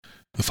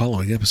The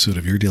following episode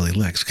of Your Daily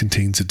Lex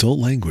contains adult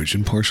language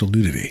and partial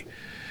nudity,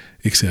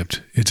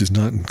 except it does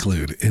not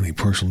include any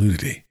partial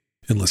nudity,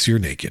 unless you're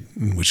naked,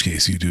 in which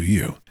case you do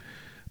you.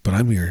 But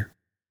I'm here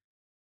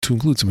to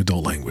include some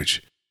adult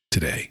language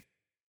today.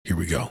 Here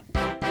we go.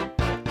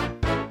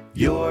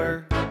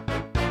 Your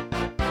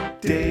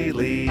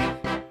Daily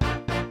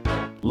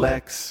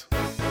Lex.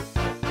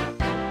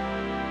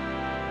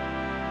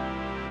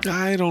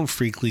 I don't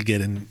freakly do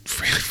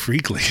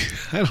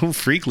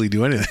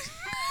anything.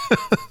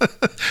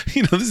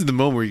 This is the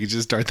moment where you can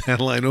just start that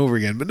line over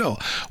again. But no,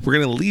 we're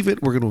going to leave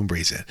it. We're going to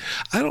embrace it.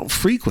 I don't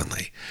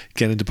frequently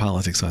get into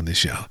politics on this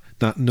show.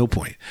 No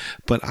point.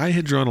 But I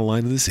had drawn a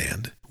line in the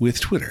sand with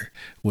Twitter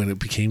when it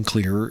became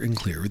clearer and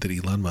clearer that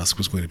Elon Musk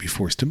was going to be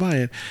forced to buy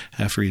it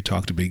after he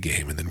talked a big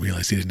game and then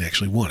realized he didn't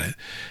actually want it.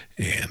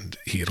 And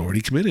he had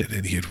already committed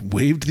and he had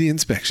waived the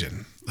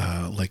inspection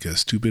like a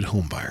stupid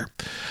home buyer.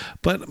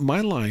 But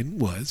my line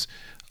was,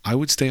 I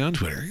would stay on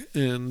Twitter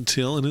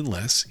until and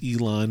unless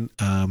Elon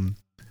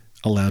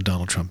allowed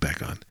Donald Trump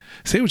back on.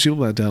 Say what you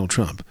will about Donald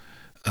Trump.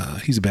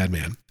 He's a bad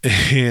man.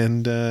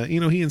 And,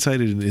 he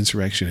incited an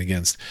insurrection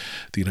against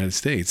the United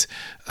States.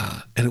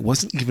 And it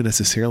wasn't even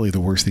necessarily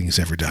the worst thing he's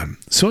ever done.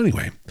 So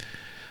anyway,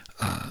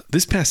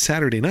 this past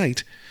Saturday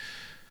night,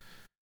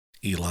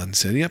 Elon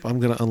said, yep, I'm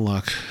going to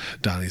unlock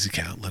Donnie's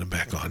account, let him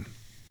back on.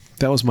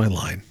 That was my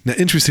line. Now,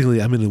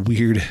 interestingly, I'm in a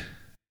weird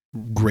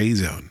gray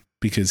zone,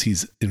 because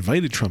he's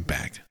invited Trump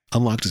back,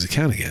 unlocked his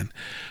account again,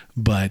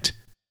 but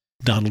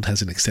Donald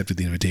hasn't accepted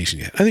the invitation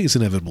yet. I think it's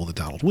inevitable that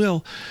Donald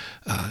will.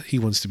 He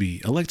wants to be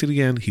elected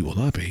again. He will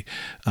not be.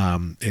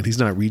 And he's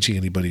not reaching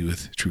anybody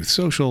with Truth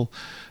Social.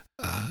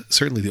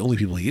 Certainly the only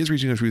people he is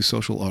reaching on Truth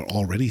Social are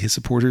already his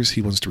supporters.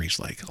 He wants to reach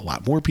a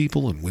lot more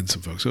people and win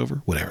some folks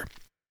over, whatever.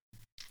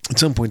 At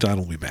some point,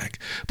 Donald will be back.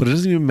 But it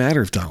doesn't even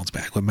matter if Donald's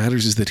back. What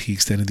matters is that he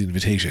extended the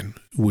invitation,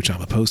 which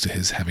I'm opposed to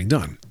his having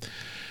done.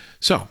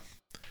 So,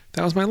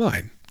 that was my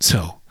line.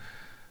 So,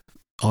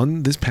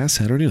 on this past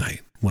Saturday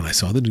night, when I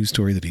saw the news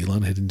story that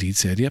Elon had indeed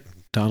said, yep,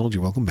 Donald,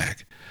 you're welcome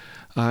back,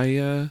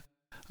 I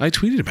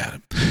tweeted about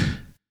it.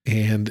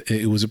 And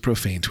it was a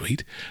profane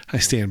tweet. I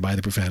stand by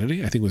the profanity.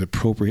 I think it was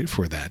appropriate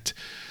for that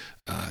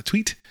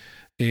tweet.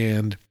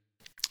 And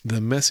the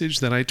message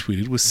that I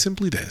tweeted was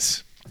simply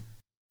this.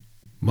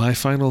 My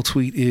final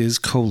tweet is :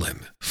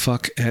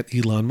 fuck at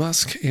Elon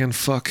Musk and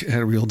fuck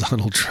at real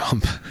Donald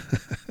Trump.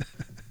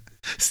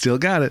 Still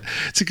got it.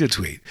 It's a good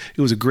tweet.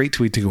 It was a great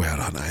tweet to go out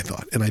on, I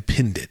thought. And I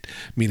pinned it,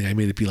 meaning I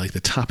made it be like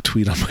the top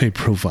tweet on my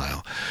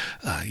profile.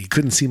 You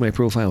couldn't see my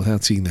profile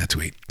without seeing that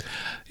tweet.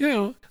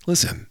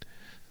 Listen,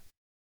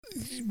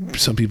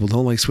 some people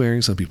don't like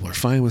swearing. Some people are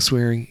fine with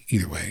swearing.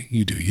 Either way,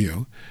 you do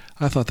you.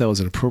 I thought that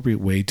was an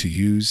appropriate way to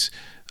use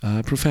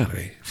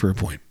profanity for a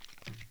point.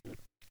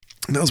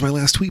 And that was my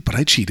last tweet, but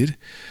I cheated.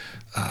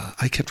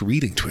 I kept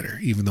reading Twitter,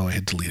 even though I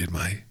had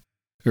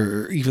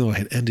even though I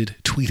had ended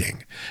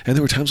tweeting. And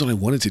there were times when I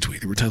wanted to tweet.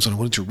 There were times when I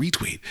wanted to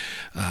retweet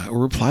or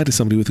reply to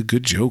somebody with a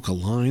good joke, a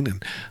line,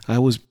 and I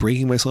was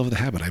breaking myself of the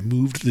habit. I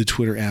moved the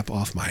Twitter app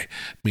off my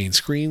main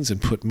screens and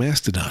put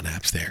Mastodon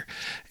apps there.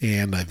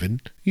 And I've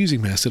been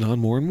using Mastodon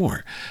more and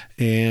more.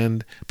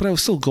 But I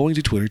was still going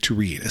to Twitter to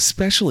read,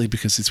 especially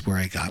because it's where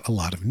I got a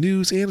lot of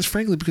news, and it's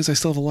frankly because I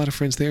still have a lot of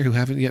friends there who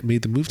haven't yet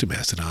made the move to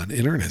Mastodon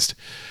in earnest.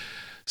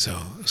 So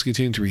I was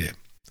continuing to read it.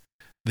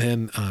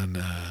 Then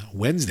on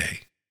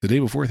Wednesday, the day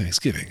before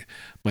Thanksgiving,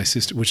 my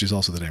sister, which is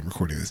also the day I'm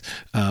recording this,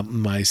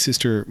 my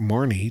sister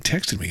Marnie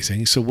texted me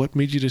saying, so what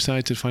made you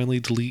decide to finally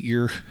delete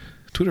your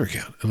Twitter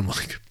account? And I'm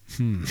like,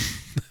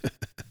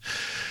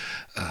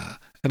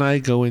 and I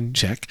go and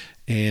check,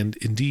 and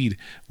indeed,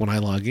 when I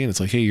log in, it's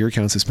like, hey, your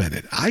account's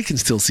suspended. I can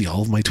still see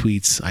all of my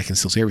tweets. I can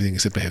still see everything,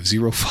 except I have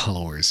 0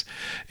 followers.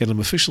 And I'm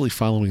officially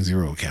following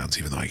 0 accounts,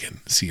 even though I can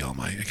see all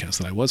my accounts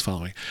that I was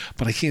following.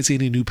 But I can't see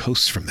any new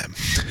posts from them.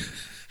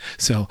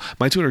 So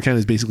my Twitter account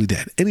is basically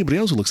dead. Anybody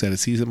else who looks at it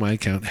sees that my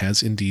account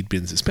has indeed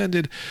been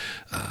suspended.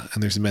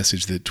 And there's a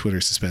message that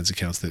Twitter suspends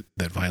accounts that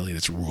violate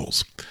its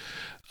rules.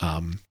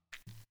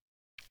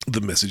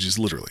 The message is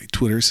literally,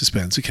 Twitter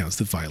suspends accounts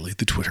that violate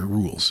the Twitter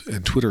rules.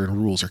 And Twitter and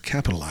rules are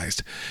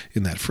capitalized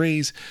in that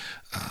phrase.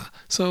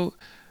 So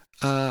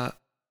I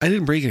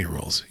didn't break any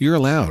rules. You're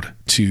allowed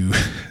to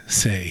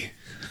say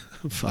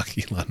fuck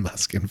Elon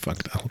Musk and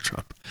fuck Donald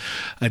Trump.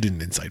 I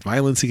didn't incite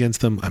violence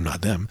against them. I'm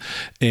not them.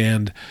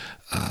 And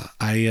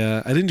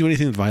I didn't do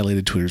anything that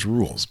violated Twitter's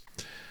rules.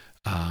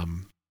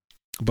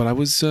 But I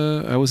was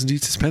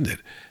indeed suspended.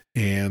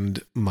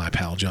 And my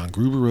pal John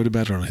Gruber wrote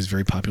about it on his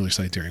very popular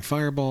site Daring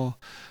Fireball.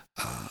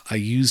 I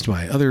used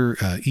my other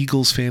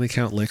Eagles fan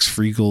account, Lex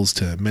Freegles,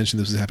 to mention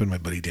this has happened. My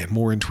buddy Dan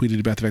Morin tweeted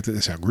about the fact that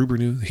that's how Gruber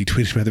knew. He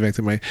tweeted about the fact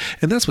that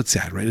and that's what's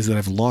sad, right, is that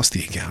I've lost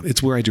the account.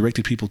 It's where I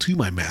directed people to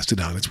my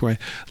Mastodon. It's where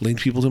I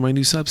linked people to my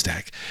new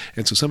Substack.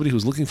 And so somebody who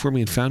was looking for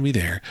me and found me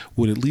there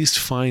would at least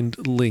find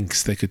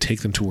links that could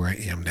take them to where I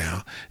am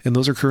now. And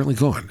those are currently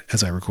gone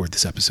as I record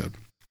this episode.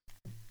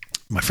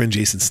 my friend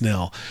Jason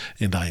Snell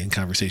and I in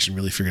conversation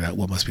really figured out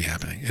what must be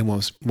happening. And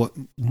what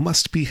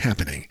must be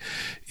happening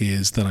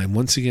is that I'm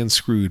once again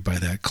screwed by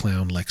that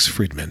clown Lex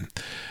Fridman.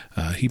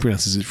 He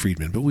pronounces it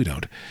Friedman, but we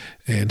don't.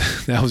 And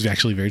that was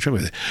actually very true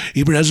with it.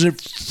 He pronounces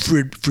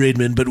it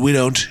Friedman, but we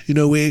don't. You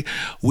know, we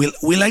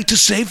like to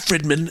say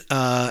Fridman.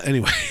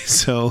 Anyway,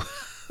 so...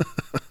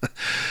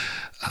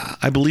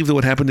 I believe that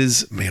what happened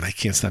is, man, I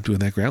can't stop doing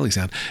that growly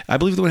sound. I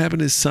believe that what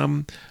happened is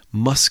some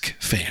Musk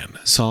fan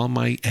saw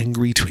my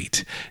angry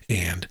tweet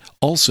and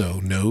also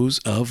knows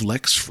of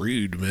Lex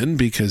Fridman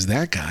because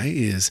that guy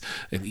is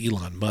an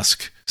Elon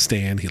Musk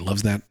stan. He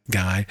loves that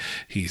guy.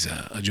 He's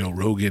a Joe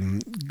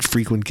Rogan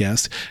frequent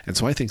guest. And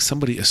so I think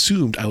somebody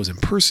assumed I was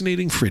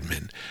impersonating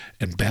Fridman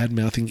and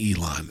bad-mouthing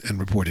Elon and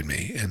reported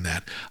me, and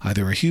that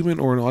either a human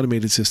or an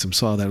automated system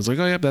saw that. It was like,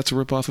 oh, yeah, that's a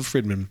ripoff of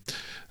Fridman.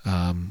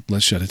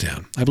 Let's shut it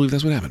down. I believe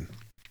that's what happened.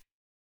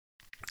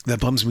 That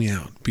bums me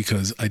out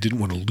because I didn't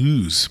want to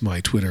lose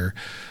my Twitter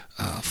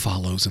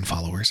follows and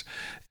followers.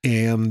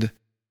 And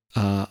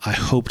I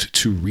hoped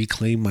to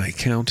reclaim my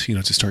account,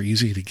 to start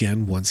using it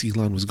again once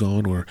Elon was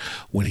gone or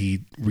when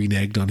he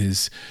reneged on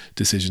his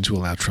decision to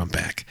allow Trump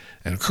back.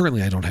 And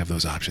currently I don't have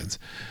those options.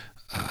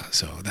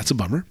 So that's a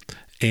bummer.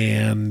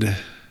 And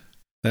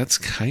that's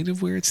kind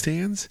of where it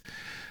stands.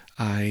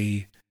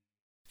 I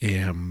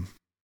am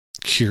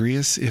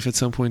curious if at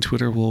some point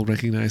Twitter will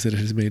recognize that it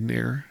has made an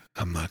error.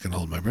 I'm not going to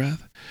hold my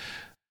breath.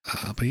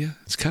 But yeah,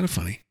 it's kind of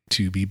funny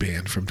to be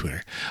banned from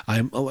Twitter.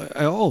 And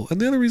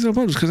the other reason I'm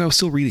bummed is because I was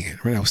still reading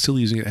it, right? I was still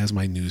using it as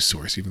my news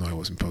source, even though I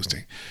wasn't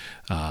posting.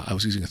 I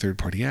was using a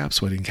third-party app,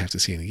 so I didn't have to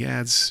see any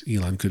ads.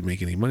 Elon couldn't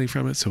make any money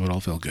from it, so it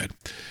all felt good.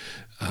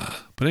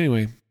 But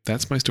anyway,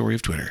 that's my story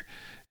of Twitter.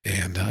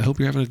 And I hope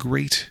you're having a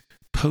great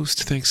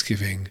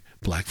post-Thanksgiving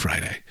Black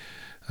Friday.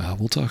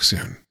 We'll talk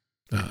soon.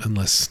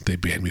 Unless they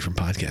ban me from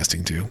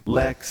podcasting too.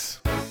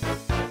 Lex.